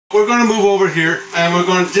We're going to move over here and we're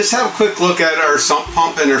going to just have a quick look at our sump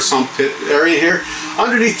pump and our sump pit area here.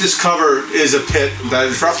 Underneath this cover is a pit that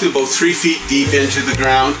is roughly about 3 feet deep into the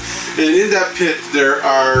ground, and in that pit there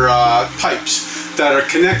are pipes that are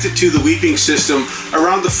connected to the weeping system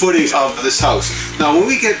around the footings of this house. Now when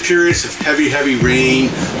we get periods of heavy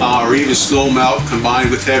rain or even snow melt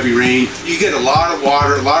combined with heavy rain, you get a lot of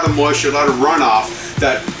water, a lot of moisture, a lot of runoff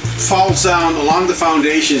that falls down along the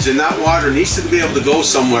foundations, and that water needs to be able to go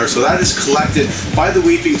somewhere. So that is collected by the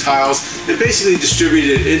weeping tiles and basically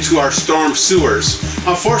distributed into our storm sewers.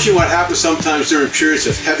 Unfortunately, what happens sometimes during periods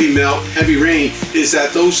of heavy melt, heavy rain, is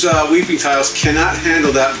that those weeping tiles cannot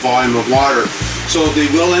handle that volume of water. So they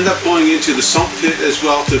will end up going into the sump pit as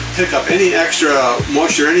well to pick up any extra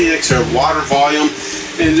moisture, any extra water volume.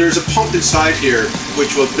 And there's a pump inside here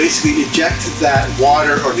which will basically eject that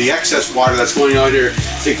water, or the excess water that's going out here.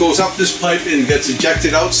 It goes up this pipe and gets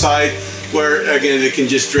ejected outside, where again it can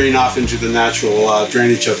just drain off into the natural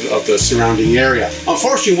drainage of the surrounding area.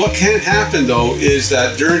 Unfortunately, what can happen though is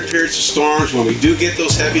that during periods of storms, when we do get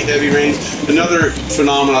those heavy rains, another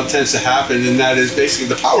phenomenon tends to happen, and that is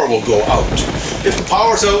basically the power will go out. If the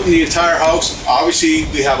power's out in the entire house, obviously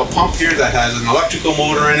we have a pump here that has an electrical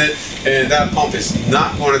motor in it, and that pump is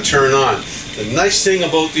not going to turn on. The nice thing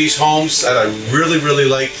about these homes that I really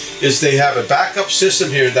like is they have a backup system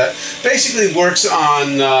here that basically works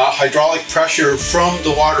on hydraulic pressure from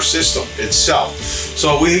the water system itself.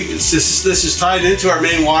 So this is tied into our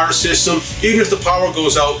main water system. Even if the power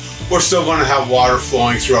goes out, we're still going to have water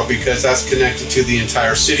flowing throughout because that's connected to the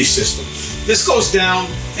entire city system. This goes down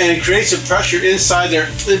and it creates a pressure inside there,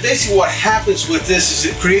 and basically what happens with this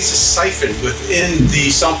is it creates a siphon within the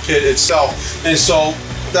sump pit itself, and so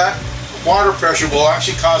that water pressure will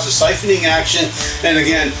actually cause a siphoning action, and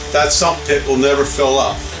again that sump pit will never fill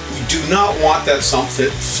up. We do not want that sump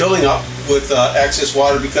pit filling up with excess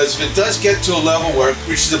water, because if it does get to a level where it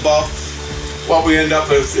reaches above, what we end up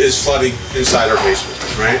with is flooding inside our basement,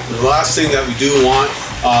 right? The last thing that we do want,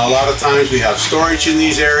 a lot of times we have storage in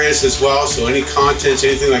these areas as well, so any contents,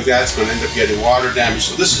 anything like that, is going to end up getting water damage.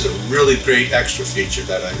 So this is a really great extra feature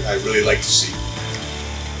that I really like to see.